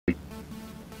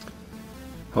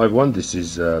Hi everyone, this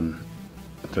is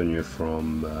Antonio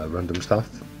from Random Stuff,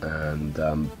 and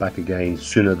back again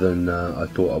sooner than I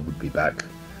thought I would be back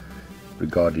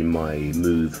regarding my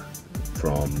move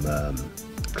from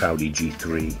Cloudy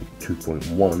G3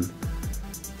 2.1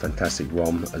 fantastic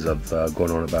ROM, as I've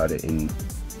gone on about it in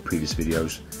previous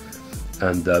videos,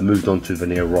 and moved on to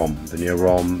VANIR ROM. VANIR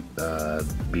ROM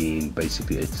being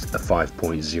basically it's a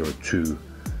 5.02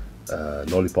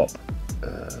 Lollipop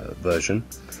version,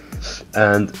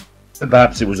 and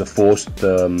perhaps it was a forced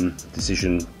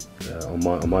decision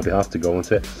on my behalf to go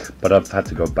onto it, but I've had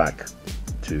to go back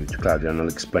to Cloudy, and I'll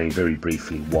explain very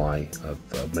briefly why.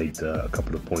 I've made a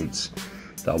couple of points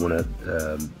that I want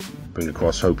to bring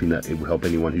across, hoping that it will help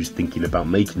anyone who's thinking about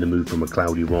making the move from a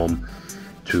Cloudy ROM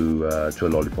to a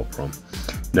Lollipop ROM.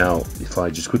 Now, if I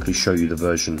just quickly show you the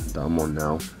version that I'm on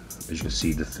now, as you can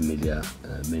see, the familiar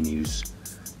menus,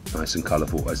 nice and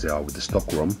colourful as they are with the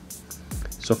stock ROM.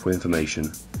 Software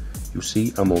information, you'll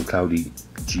see I'm on Cloudy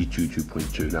G2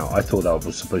 2.2. Now, I thought that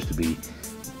was supposed to be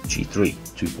G3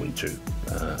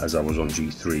 2.2, as I was on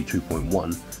G3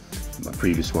 2.1, my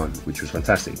previous one, which was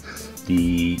fantastic.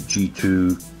 The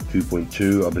G2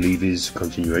 2.2, I believe, is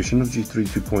continuation of G3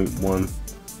 2.1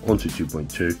 onto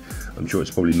 2.2. I'm sure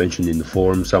it's probably mentioned in the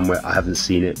forum somewhere. I haven't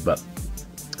seen it, but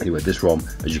anyway, this ROM,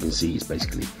 as you can see, is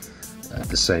basically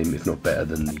the same, if not better,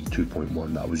 than the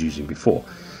 2.1 that I was using before.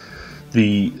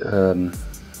 The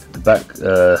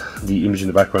image in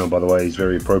the background, by the way, is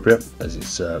very appropriate, as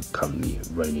it's currently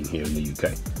raining here in the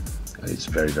UK. It's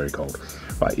very, very cold.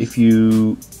 Right, if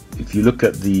you look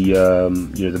at the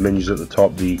the menus at the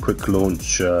top, the quick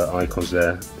launch icons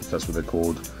there, if that's what they're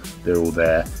called, they're all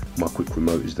there. My quick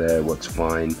remote is there, works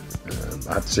fine.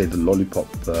 I have to say the Lollipop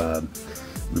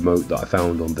remote that I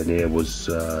found on VANIR was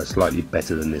slightly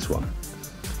better than this one,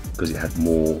 because it had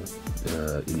more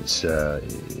in its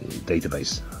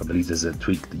database. I believe there's a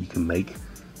tweak that you can make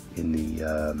in the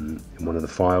in one of the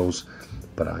files,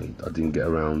 but I didn't get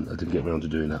around to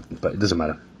doing that. But it doesn't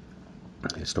matter.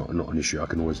 It's not an issue. I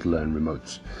can always learn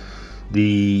remotes.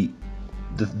 The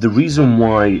reason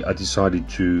why I decided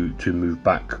to move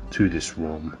back to this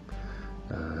ROM,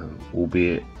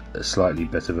 albeit a slightly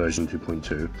better version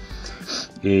 2.2,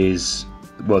 is,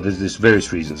 well, there's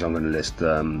various reasons I'm going to list.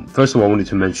 First of all, I wanted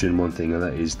to mention one thing, and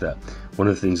that is that one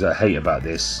of the things that I hate about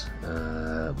this,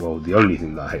 well, the only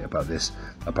thing that I hate about this,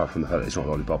 apart from the fact that it's not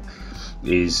Lollipop,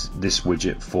 is this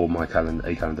widget for my calendar,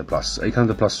 A Calendar Plus. A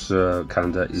Calendar Plus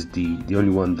calendar is the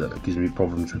only one that gives me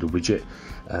problems with the widget,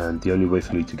 and the only way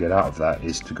for me to get out of that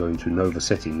is to go into Nova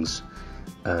settings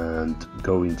and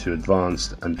go into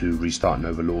advanced and do restart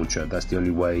Nova launcher. That's the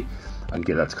only way I can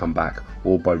get that to come back,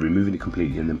 or by removing it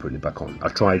completely and then putting it back on. I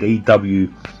tried ADW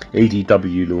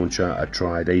launcher, I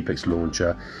tried Apex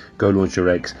launcher, Go Launcher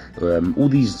X, all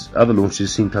these other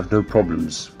launchers seem to have no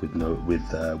problems with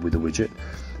the widget,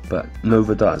 but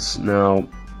Nova does. Now,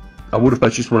 I would have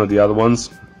purchased one of the other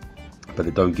ones, but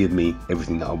they don't give me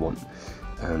everything that I want.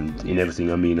 And in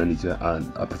everything I mean,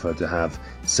 I prefer to have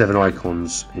 7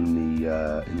 icons in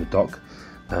the dock,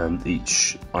 and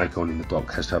each icon in the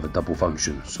dock has to have a double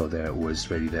function, so they're always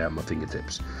ready there at my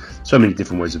fingertips. So many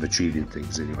different ways of achieving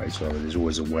things anyway, so there's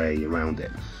always a way around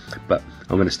it, but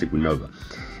I'm going to stick with Nova.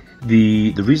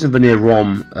 The reason VANIR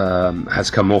ROM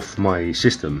has come off my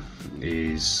system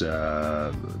is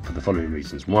for the following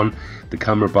reasons. One, the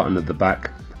camera button at the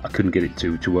back, I couldn't get it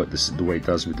to work the way it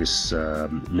does with this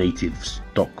native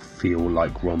stock feel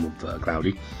like ROM of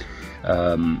Cloudy,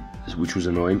 which was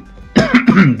annoying.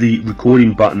 The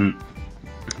recording button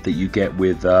that you get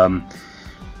with the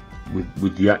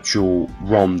actual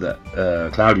ROM that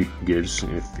Cloudy gives,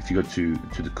 if you go to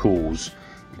the calls,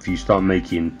 if you start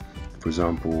making, for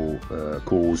example,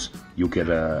 calls, you'll get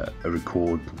a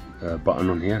record button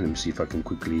on here. Let me see if I can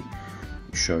quickly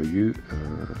show you.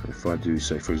 If I do,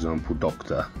 say, for example,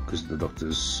 doctor, because the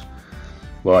doctor's,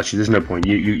 well, actually there's no point,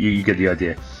 you get the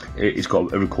idea. It's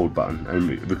got a record button and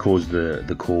it records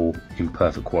the call in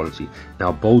perfect quality.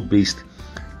 Now, Bold Beast,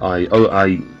 I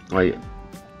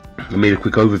made a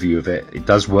quick overview of it. It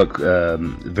does work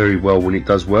very well when it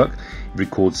does work. It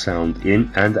records sound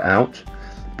in and out,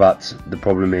 but the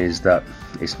problem is that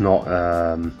it's not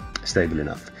stable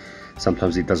enough.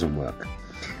 Sometimes it doesn't work.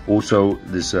 Also,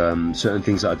 there's certain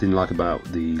things that I didn't like about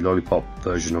the Lollipop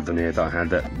version of VANIR that I had,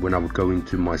 that when I would go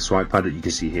into my swipe pad that you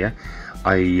can see here,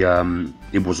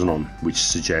 it wasn't on, which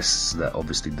suggests that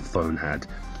obviously the phone had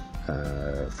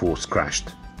force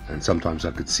crashed, and sometimes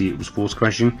I could see it was force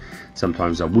crashing,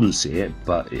 sometimes I wouldn't see it,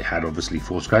 but it had obviously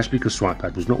force crashed because swipe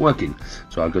pad was not working.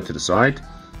 So I go to the side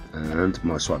and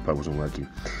my swipe pad wasn't working.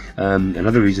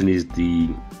 Another reason is the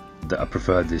that I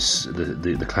prefer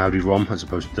the Cloudy ROM as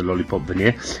opposed to the Lollipop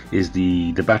VANIR is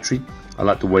the battery. I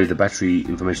like the way the battery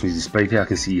information is displayed here. I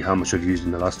can see how much I've used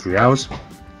in the last 3 hours,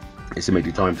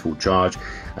 estimated time to full charge,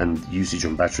 and usage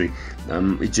on battery.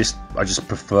 I just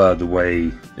prefer the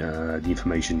way the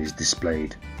information is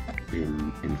displayed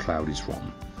in Cloudy's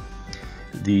ROM.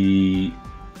 The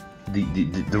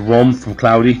ROM from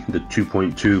Cloudy, the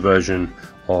 2.2 version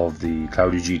of the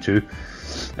Cloudy G2,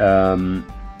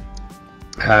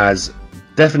 has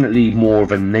definitely more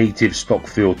of a native stock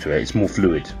feel to it. It's more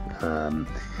fluid,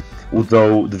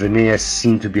 although the VANIR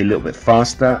seemed to be a little bit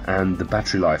faster, and the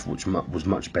battery life was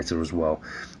much better as well.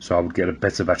 So I would get a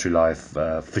better battery life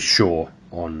for sure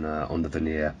on the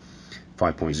VANIR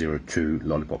 5.02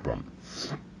 Lollipop ROM.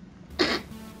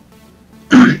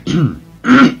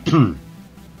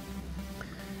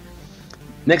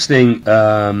 Next thing,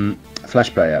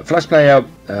 Flash Player. Flash Player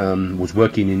was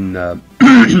working in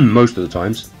most of the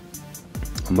times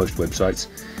on most websites.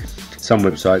 Some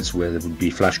websites where there would be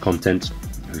Flash content,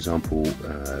 for example,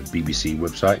 BBC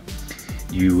website,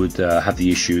 you would have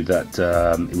the issue that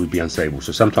it would be unstable.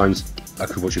 So sometimes I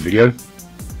could watch a video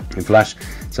in Flash.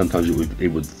 Sometimes it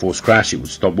would force crash. It would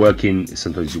stop working.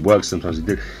 Sometimes it works. Sometimes it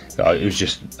did. It was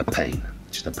just a pain.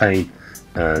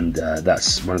 And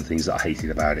that's one of the things that I hated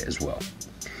about it as well.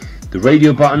 The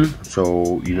radio button,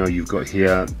 so you know you've got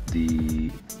here the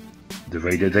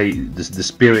radio, the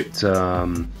Spirit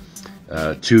 2.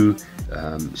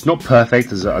 It's not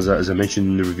perfect as I mentioned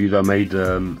in the review that I made,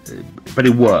 but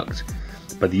it worked.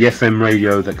 But the FM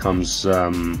radio that comes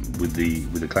with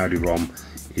the Cloudy ROM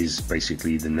is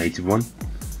basically the native one.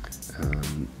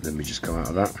 Let me just come out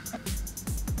of that.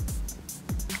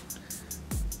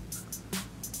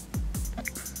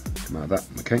 Come out of that.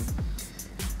 Okay.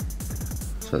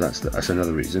 So that's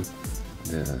another reason.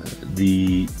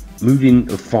 The moving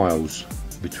of files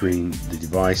between the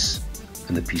device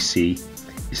and the PC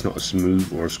is not as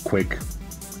smooth or as quick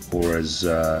or as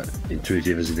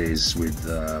intuitive as it is with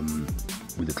the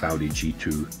Cloudy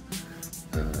G2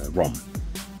 ROM.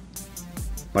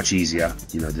 Much easier.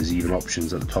 You know, there's even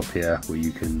options at the top here where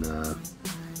you can,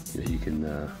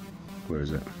 where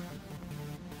is it?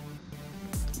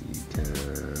 You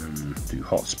can do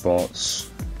hotspots.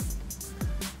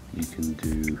 You can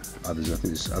do others. I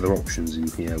think there's other options in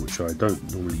here which I don't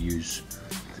normally use.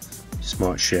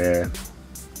 Smart Share,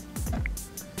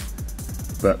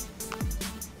 but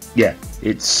yeah,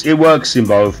 it works in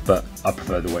both, but I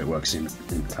prefer the way it works in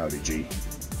Cloudy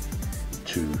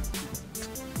G2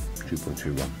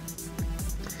 2.2 ROM.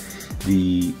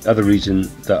 The other reason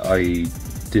that I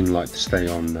didn't like to stay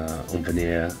on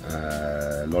VANIR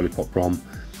Lollipop ROM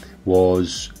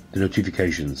was the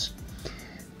notifications.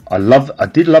 I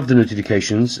did love the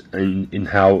notifications in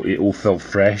how it all felt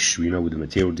fresh, you know, with the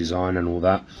material design and all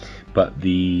that. But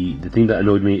the thing that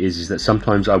annoyed me is that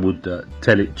sometimes I would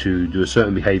tell it to do a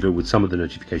certain behavior with some of the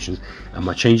notifications, and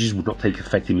my changes would not take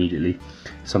effect immediately.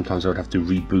 Sometimes I would have to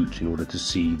reboot in order to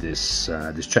see this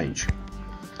this change.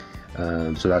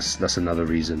 So that's another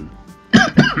reason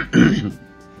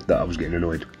that I was getting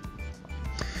annoyed.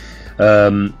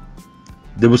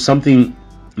 There was something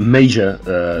major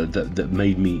that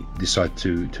made me decide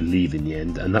to leave in the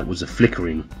end, and that was a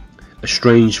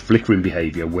strange flickering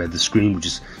behavior where the screen would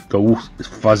just go all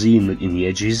fuzzy in the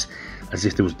edges, as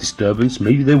if there was disturbance.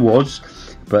 Maybe there was,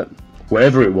 but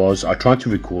whatever it was, I tried to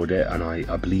record it, and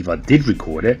I believe I did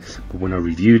record it, but when I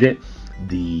reviewed it,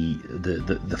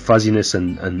 the fuzziness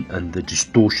and the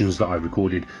distortions that I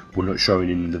recorded were not showing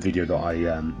in the video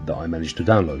that I managed to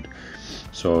download.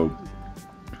 So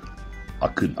I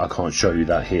can't show you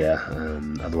that here,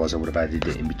 otherwise I would have added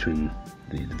it in between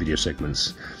the video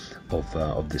segments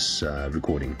of this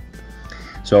recording.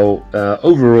 So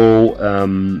overall,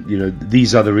 you know,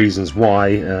 these are the reasons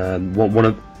why.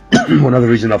 One other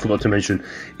reason I forgot to mention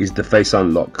is the face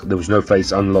unlock. There was no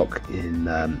face unlock in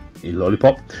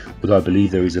Lollipop, although I believe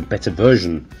there is a better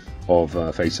version of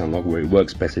face unlock where it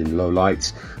works better in low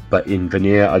lights, but in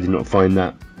VANIR I did not find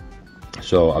that,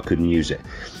 so I couldn't use it.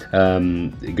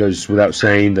 It goes without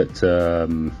saying that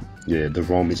yeah, the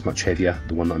ROM is much heavier,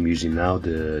 the one that I'm using now,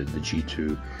 the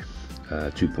G2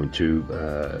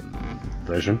 2.2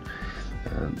 version,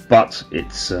 but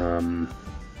it's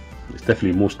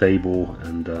definitely more stable,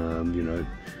 and you know,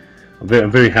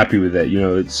 I'm very happy with it. You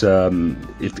know, it's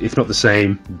if not the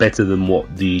same, better than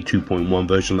what the 2.1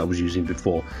 version that I was using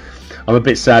before. I'm a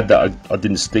bit sad that I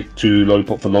didn't stick to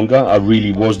Lollipop for longer. I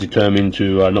really was determined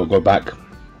to not go back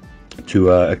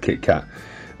to a KitKat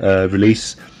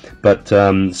release, but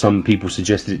some people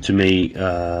suggested it to me.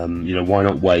 You know, why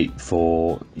not wait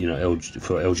for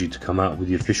LG to come out with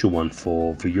the official one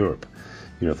for Europe?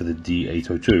 for the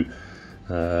D802.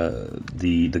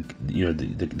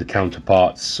 The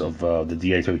counterparts of the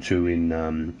D802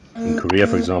 in Korea,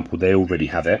 for example, they already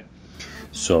have it.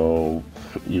 So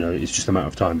it's just a matter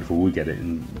of time before we get it.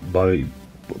 And by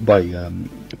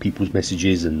people's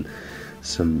messages and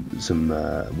some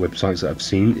websites that I've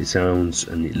seen, it sounds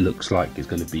and it looks like it's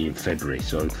going to be in February.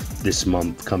 So this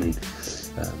month coming,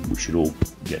 we should all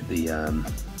get the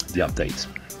update.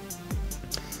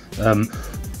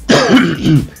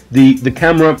 The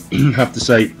camera, I have to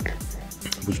say,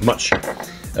 was much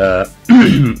well,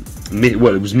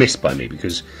 it was missed by me,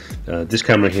 because this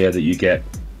camera here that you get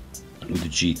with the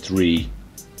G3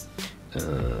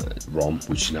 ROM,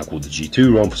 which is now called the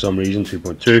G2 ROM for some reason,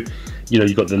 2.2.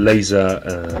 You've got the laser,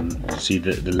 you see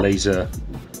the laser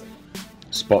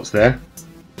spots there,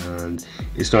 and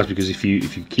it's nice because if you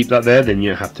keep that there, then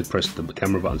you have to press the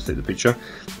camera button to take the picture.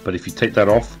 But if you take that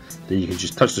off, then you can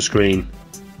just touch the screen,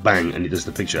 bang, and it does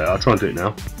the picture. I'll try and do it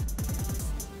now.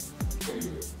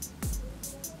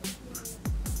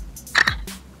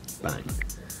 Bang.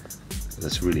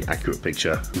 That's a really accurate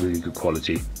picture, really good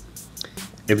quality.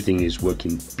 Everything is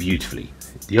working beautifully.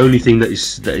 The only thing that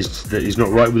is not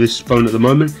right with this phone at the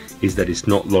moment is that it's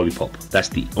not Lollipop. That's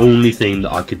the only thing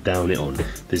that I could down it on.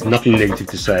 There's nothing negative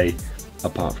to say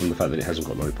apart from the fact that it hasn't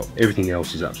got Lollipop. Everything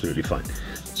else is absolutely fine.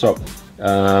 So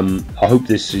I hope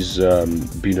this has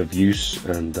been of use,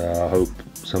 and I hope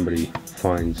somebody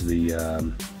finds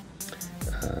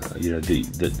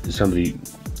somebody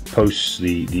posts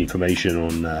the information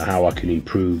on how I can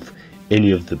improve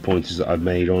any of the pointers that I've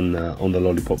made on the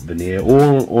Lollipop VANIR,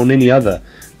 or on any other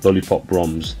Lollipop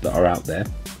ROMs that are out there.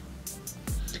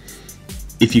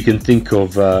 If you can think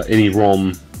of any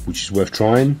ROM which is worth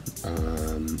trying,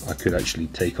 I could actually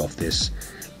take off this,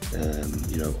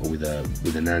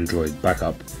 with an Android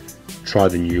backup, try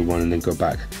the new one and then go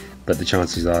back. But the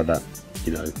chances are that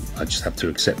I just have to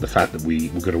accept the fact that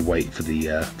we're going to wait for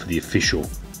the official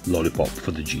Lollipop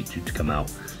for the G2 to come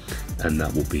out, and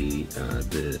that will be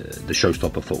the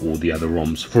showstopper for all the other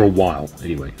ROMs for a while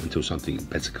anyway, until something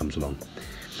better comes along.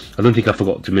 I don't think I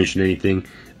forgot to mention anything.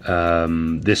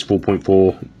 This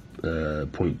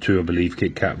 4.4.2 I believe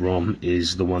KitKat ROM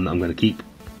is the one that I'm going to keep.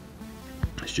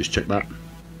 Let's just check that.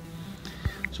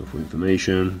 So for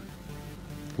information,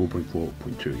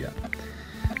 4.4.2, yeah.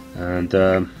 And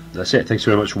that's it. Thanks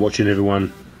very much for watching,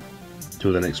 everyone.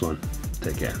 Till the next one,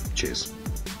 take care. Cheers.